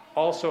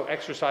 Also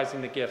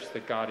exercising the gifts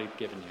that God had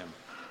given him.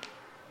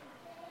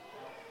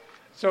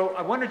 So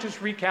I want to just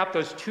recap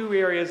those 2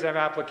 areas of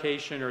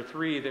application, or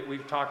 3, that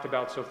we've talked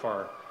about so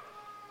far.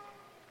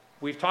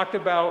 We've talked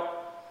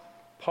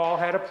about Paul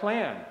had a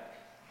plan.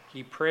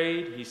 He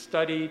prayed, he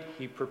studied,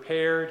 he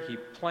prepared, he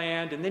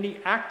planned, and then he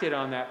acted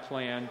on that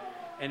plan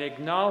and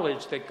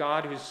acknowledged that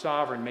God, who's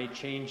sovereign, may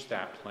change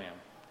that plan.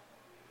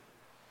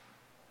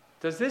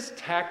 Does this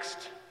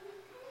text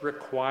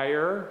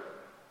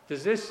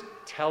does this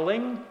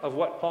telling of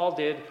what Paul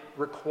did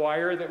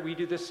require that we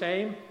do the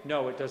same?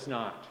 No, it does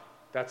not.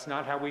 That's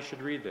not how we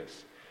should read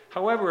this.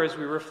 However, as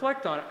we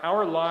reflect on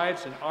our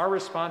lives and our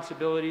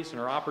responsibilities and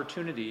our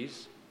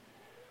opportunities,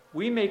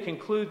 we may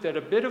conclude that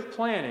a bit of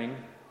planning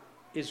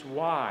is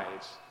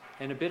wise,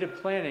 and a bit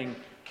of planning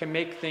can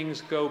make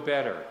things go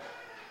better.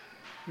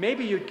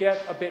 Maybe you'd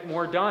get a bit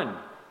more done.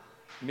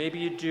 Maybe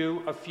you'd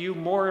do a few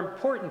more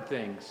important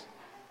things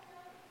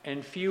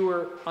and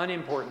fewer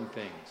unimportant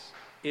things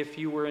if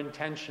you were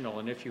intentional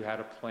and if you had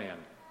a plan.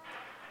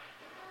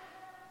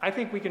 I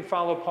think we can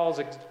follow Paul's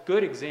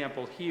good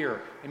example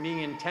here in being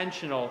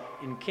intentional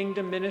in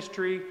kingdom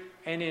ministry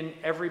and in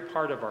every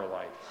part of our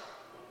life.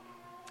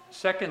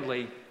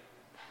 Secondly,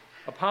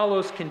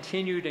 Apollos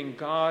continued in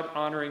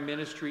God-honoring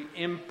ministry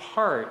in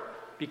part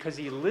because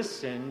he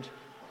listened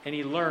and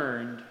he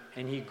learned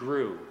and he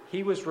grew.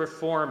 He was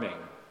reforming.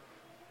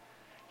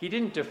 He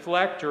didn't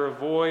deflect or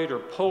avoid or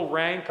pull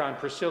rank on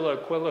Priscilla,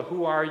 Aquila.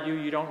 Who are you?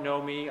 You don't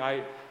know me.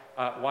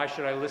 Why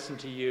should I listen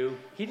to you?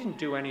 He didn't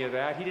do any of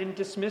that. He didn't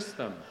dismiss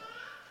them.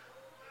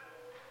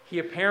 He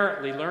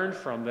apparently learned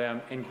from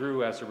them and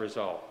grew as a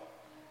result.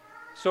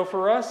 So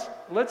for us,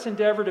 let's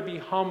endeavor to be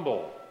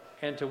humble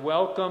and to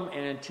welcome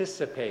and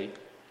anticipate.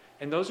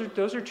 And those are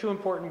 2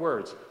 important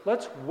words.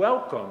 Let's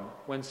welcome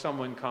when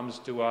someone comes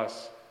to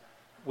us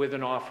with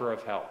an offer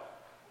of help.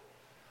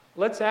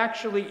 Let's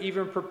actually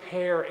even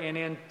prepare and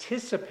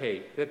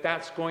anticipate that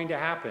that's going to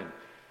happen.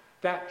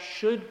 That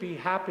should be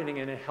happening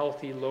in a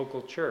healthy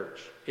local church.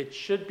 It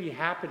should be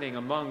happening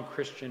among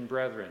Christian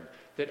brethren,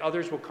 that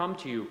others will come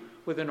to you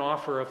with an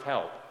offer of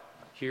help.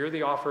 Here,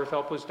 the offer of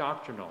help was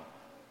doctrinal.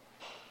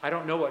 I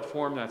don't know what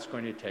form that's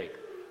going to take,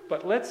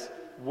 but let's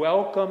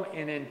welcome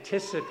and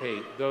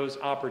anticipate those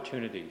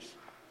opportunities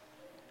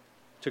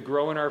to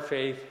grow in our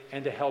faith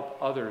and to help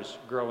others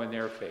grow in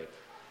their faith.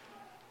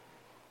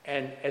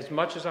 And as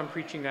much as I'm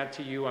preaching that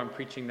to you, I'm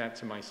preaching that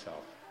to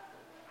myself.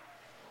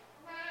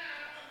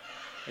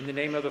 In the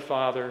name of the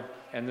Father,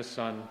 and the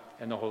Son,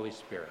 and the Holy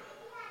Spirit.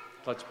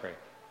 Let's pray.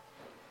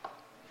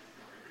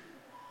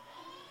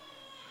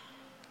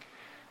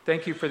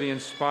 Thank you for the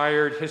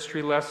inspired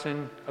history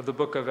lesson of the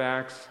book of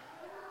Acts,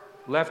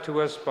 left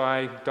to us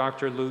by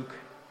Dr. Luke.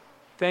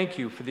 Thank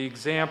you for the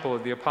example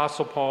of the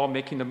Apostle Paul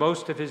making the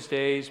most of his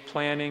days,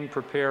 planning,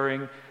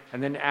 preparing,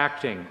 and then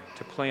acting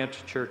to plant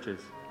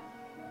churches.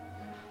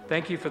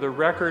 Thank you for the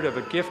record of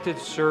a gifted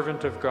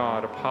servant of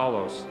God,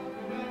 Apollos,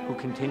 who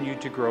continued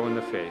to grow in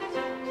the faith.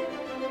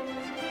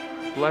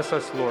 Bless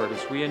us, Lord,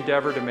 as we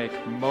endeavor to make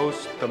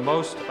the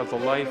most of the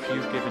life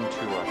you've given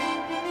to us.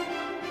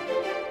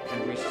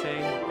 And we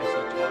sing as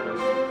he taught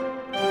us.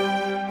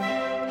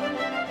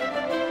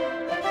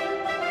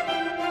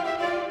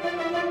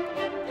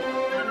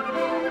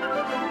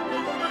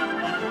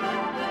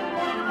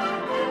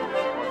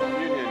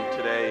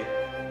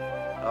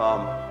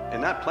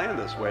 And not planned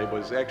this way,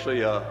 was actually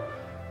the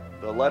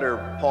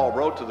letter Paul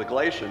wrote to the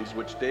Galatians,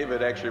 which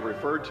David actually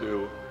referred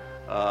to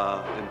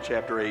in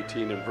chapter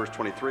 18 and verse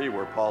 23,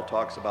 where Paul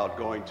talks about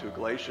going to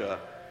Galatia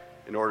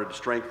in order to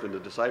strengthen the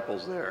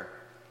disciples there.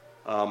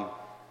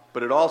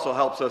 But it also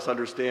helps us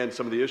understand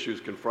some of the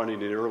issues confronting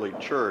the early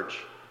church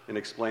and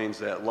explains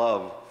that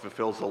love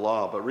fulfills the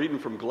law. But reading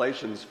from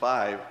Galatians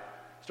 5,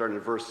 starting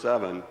at verse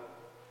 7,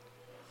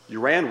 you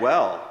ran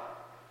well.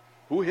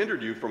 Who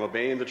hindered you from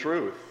obeying the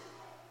truth?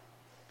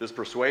 This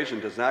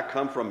persuasion does not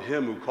come from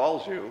him who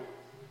calls you.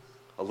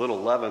 A little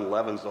leaven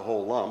leavens the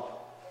whole lump.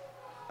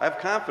 I have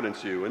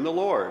confidence in the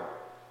Lord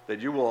that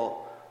you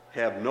will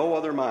have no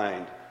other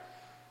mind,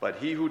 but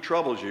he who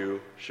troubles you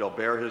shall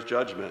bear his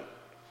judgment,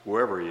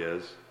 whoever he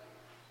is.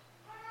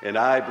 And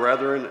I,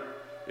 brethren,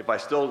 if I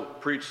still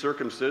preach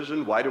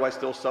circumcision, why do I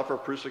still suffer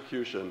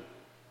persecution?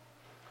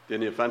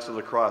 Then the offense of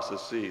the cross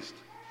has ceased.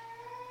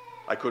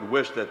 I could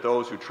wish that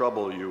those who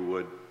trouble you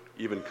would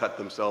even cut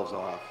themselves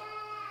off.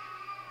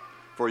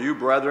 For you,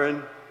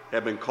 brethren,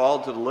 have been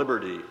called to the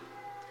liberty.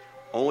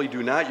 Only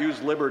do not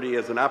use liberty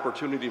as an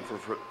opportunity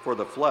for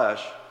the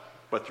flesh,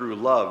 but through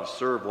love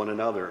serve one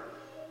another.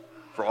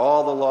 For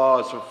all the law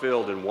is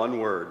fulfilled in one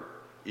word,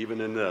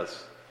 even in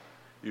this: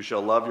 you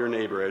shall love your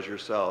neighbor as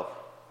yourself.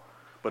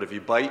 But if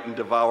you bite and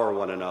devour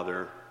one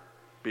another,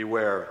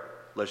 beware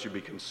lest you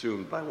be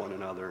consumed by one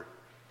another.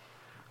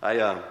 I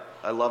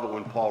love it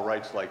when Paul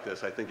writes like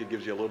this. I think it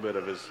gives you a little bit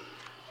of his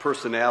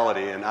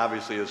personality and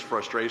obviously his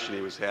frustration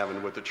he was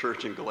having with the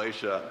church in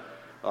Galatia.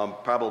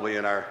 Probably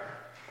in our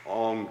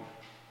own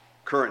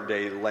current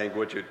day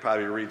language, you'd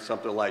probably read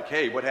something like,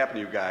 hey, what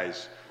happened to you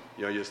guys?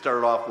 You know, you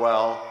started off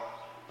well.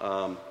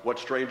 What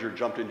stranger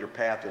jumped in your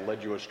path and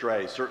led you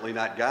astray? Certainly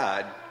not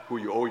God, who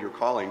you owe your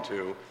calling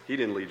to. He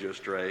didn't lead you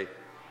astray.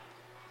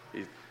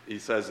 He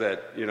says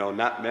that,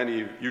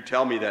 you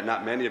tell me that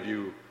not many of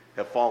you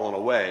have fallen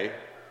away,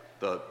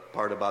 the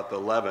part about the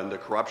leaven, the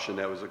corruption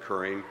that was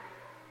occurring.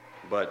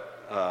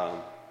 But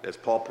as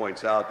Paul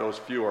points out, those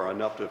few are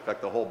enough to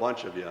affect the whole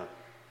bunch of you.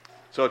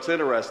 So it's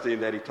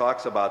interesting that he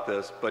talks about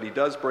this, but he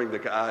does bring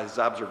his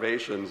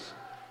observations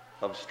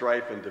of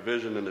strife and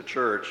division in the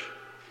church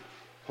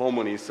home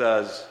when he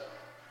says,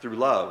 through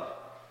love,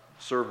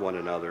 serve one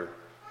another.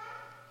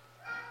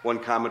 One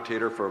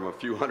commentator from a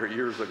few hundred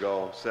years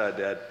ago said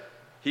that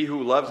he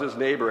who loves his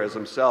neighbor as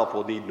himself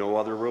will need no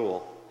other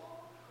rule.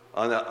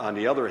 On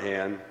the other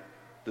hand,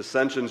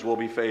 dissensions will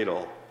be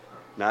fatal,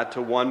 not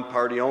to one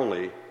party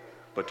only,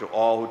 but to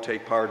all who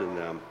take part in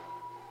them.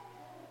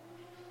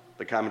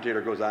 The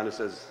commentator goes on and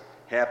says,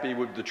 happy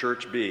would the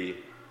church be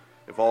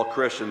if all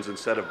Christians,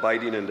 instead of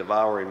biting and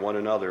devouring one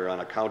another on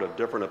account of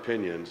different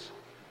opinions,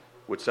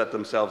 would set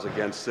themselves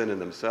against sin in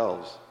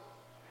themselves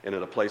and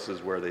in the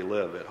places where they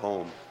live, at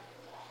home.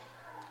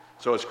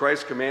 So as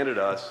Christ commanded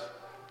us,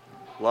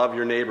 love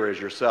your neighbor as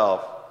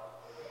yourself,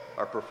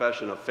 our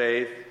profession of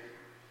faith,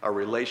 our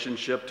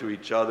relationship to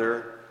each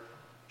other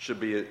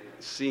should be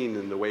seen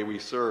in the way we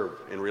serve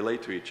and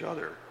relate to each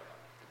other,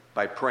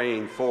 by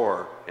praying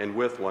for and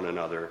with one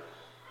another,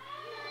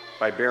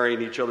 by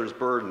bearing each other's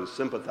burdens,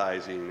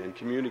 sympathizing and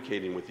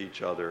communicating with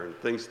each other in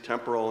things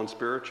temporal and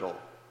spiritual,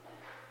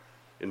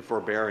 in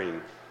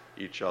forbearing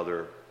each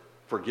other,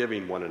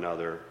 forgiving one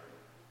another,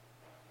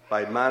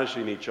 by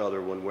admonishing each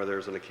other where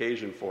there's an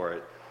occasion for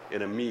it,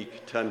 in a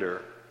meek,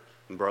 tender,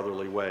 and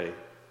brotherly way,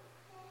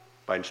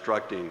 by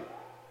instructing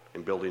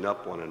and building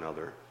up one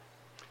another.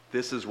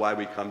 This is why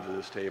we come to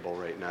this table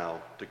right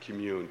now, to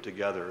commune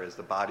together as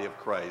the body of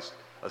Christ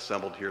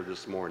assembled here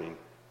this morning.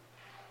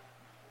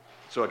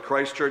 So at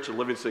Christ Church of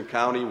Livingston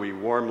County, we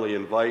warmly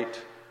invite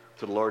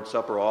to the Lord's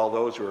Supper all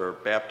those who are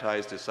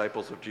baptized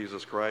disciples of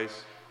Jesus Christ.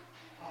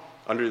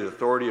 Under the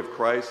authority of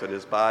Christ and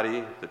his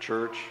body, the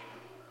church,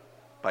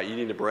 by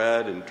eating the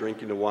bread and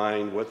drinking the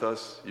wine with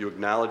us, you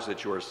acknowledge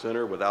that you are a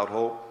sinner without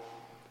hope,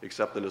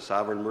 except in the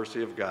sovereign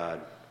mercy of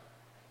God,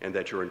 and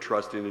that you're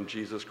entrusting in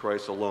Jesus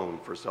Christ alone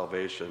for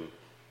salvation.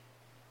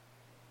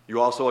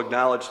 You also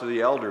acknowledge to the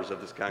elders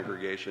of this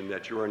congregation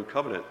that you are in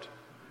covenant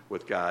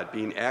with God,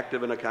 being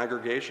active in a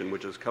congregation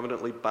which is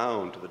covenantly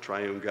bound to the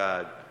triune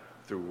God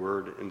through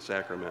word and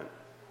sacrament.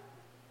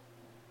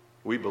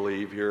 We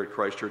believe here at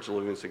Christ Church of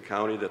Livingston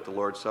County that the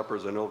Lord's Supper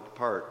is an integral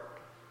part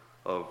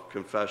of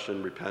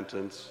confession,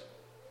 repentance,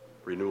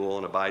 renewal,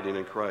 and abiding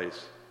in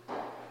Christ.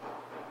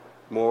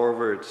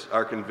 Moreover, it's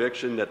our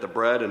conviction that the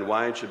bread and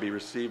wine should be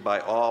received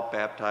by all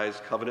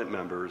baptized covenant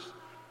members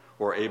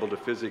who are able to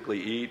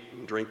physically eat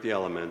and drink the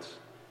elements,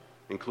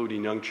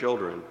 including young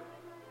children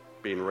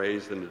being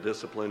raised in the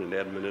discipline and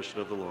admonition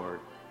of the Lord.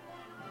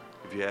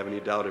 If you have any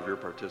doubt of your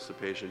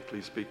participation,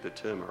 please speak to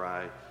Tim or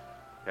I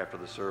after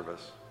the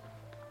service.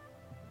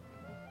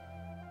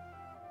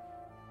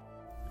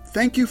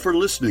 Thank you for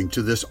listening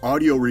to this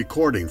audio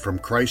recording from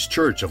Christ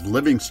Church of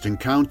Livingston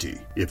County.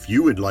 If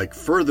you would like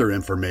further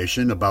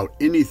information about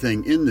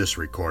anything in this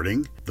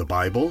recording, the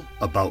Bible,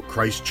 about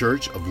Christ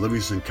Church of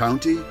Livingston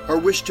County, or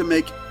wish to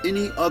make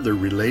any other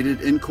related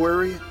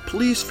inquiry,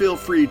 please feel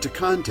free to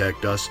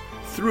contact us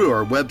through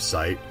our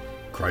website,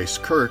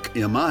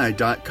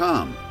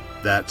 christkirkmi.com.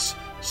 That's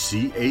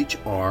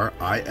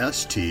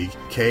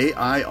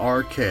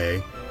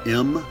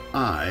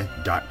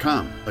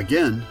ChristKirkmi.com.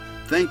 Again,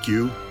 thank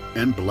you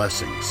and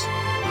blessings.